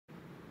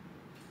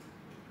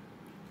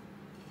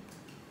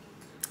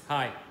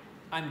Hi,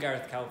 I'm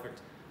Gareth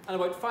Calvert, and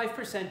about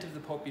 5% of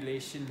the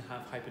population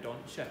have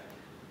hypodontia.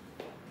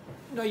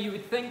 Now, you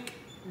would think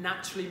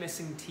naturally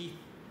missing teeth,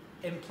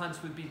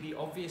 implants would be the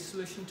obvious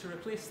solution to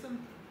replace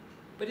them,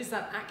 but is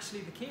that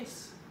actually the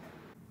case?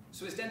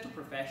 So as dental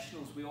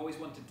professionals, we always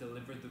want to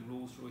deliver the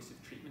Rolls Royce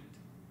of treatment.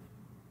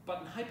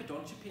 But in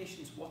hypodontia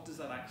patients, what does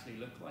that actually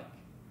look like?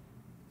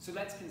 So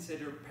let's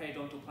consider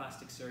periodontal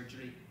plastic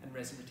surgery and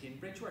resin retained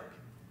bridge work.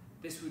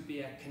 This would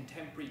be a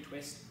contemporary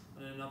twist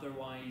on an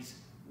otherwise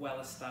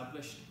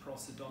well-established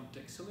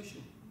prosthodontic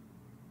solution.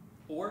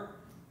 Or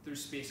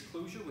there's space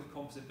closure with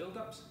composite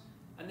build-ups,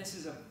 and this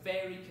is a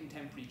very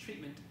contemporary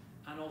treatment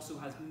and also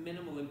has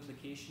minimal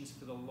implications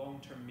for the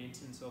long-term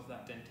maintenance of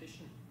that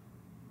dentition.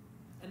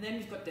 And then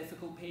we've got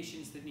difficult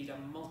patients that need a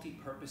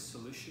multi-purpose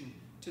solution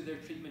to their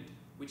treatment,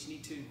 which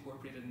need to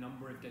incorporate a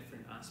number of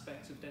different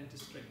aspects of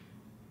dentistry.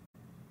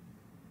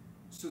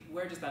 So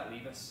where does that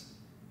leave us?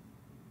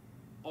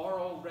 Are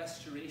all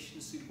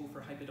restorations suitable for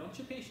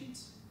hypodontia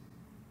patients?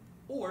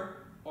 Or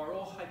are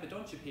all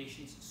hypodontia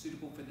patients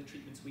suitable for the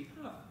treatments we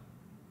have?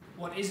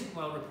 What isn't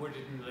well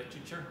reported in the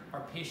literature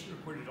are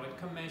patient-reported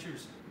outcome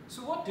measures.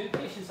 So what do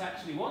patients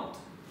actually want?